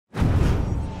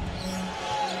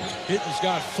Hinton's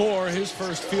got 4, his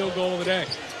first field goal of the day.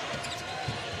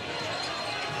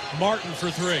 Martin for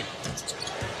 3.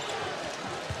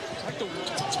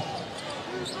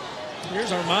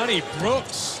 Here's Armoni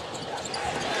Brooks.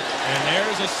 And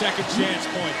there's a second chance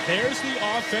point. There's the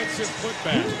offensive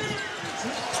putback.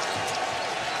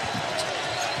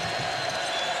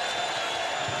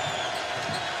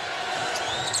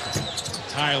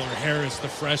 Tyler Harris, the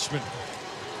freshman.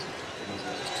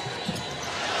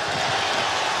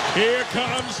 Here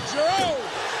comes Jarreau.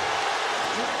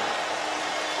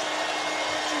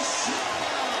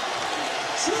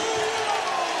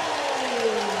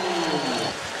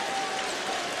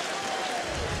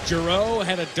 Jarreau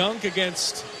had a dunk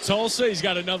against Tulsa. He's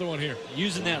got another one here.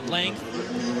 Using that length,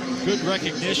 good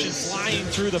recognition, flying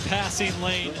through the passing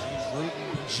lane. Brewton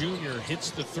Jr.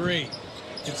 hits the 3.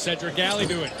 Can Cedric Alley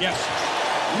do it? Yes.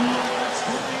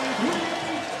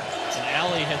 And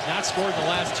Alley had not scored in the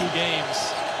last 2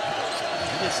 games.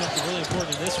 He did something really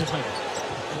important in this one.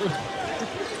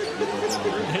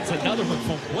 Hits another one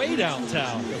from way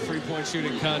downtown. The 3-point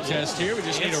shooting contest here. We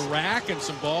just need a rack and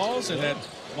some balls and that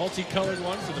multicolored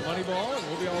one for the money ball, and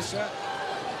we'll be all set.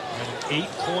 And an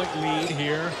 8-point lead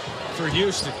here for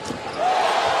Houston.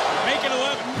 Make it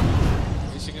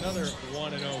 11. Facing another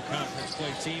 1-0 conference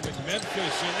play team in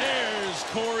Memphis, and there's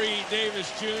Corey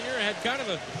Davis Jr. Had kind of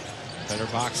a better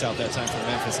box out that time for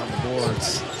Memphis on the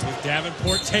boards.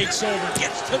 Davenport takes over,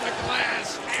 gets to the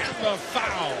glass, and the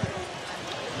foul.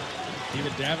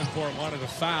 Even Davenport wanted a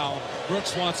foul.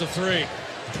 Brooks wants a 3.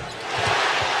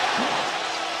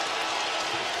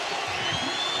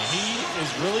 He is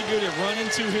really good at running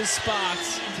to his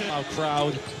spots.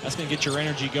 Crowd, that's going to get your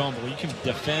energy going. But when you can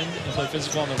defend and play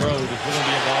physical on the road, you're going to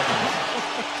be involved in it.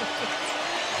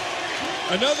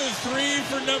 Another 3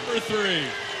 for number 3.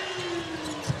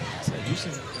 So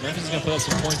Memphis is going to put up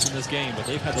some points in this game, but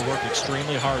they've had to work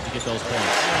extremely hard to get those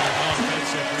points.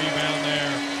 Offensive rebound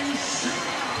there.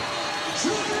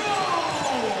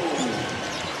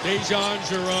 DeJon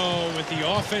Jarreau with the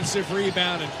offensive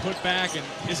rebound and put back, and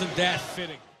isn't that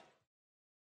fitting?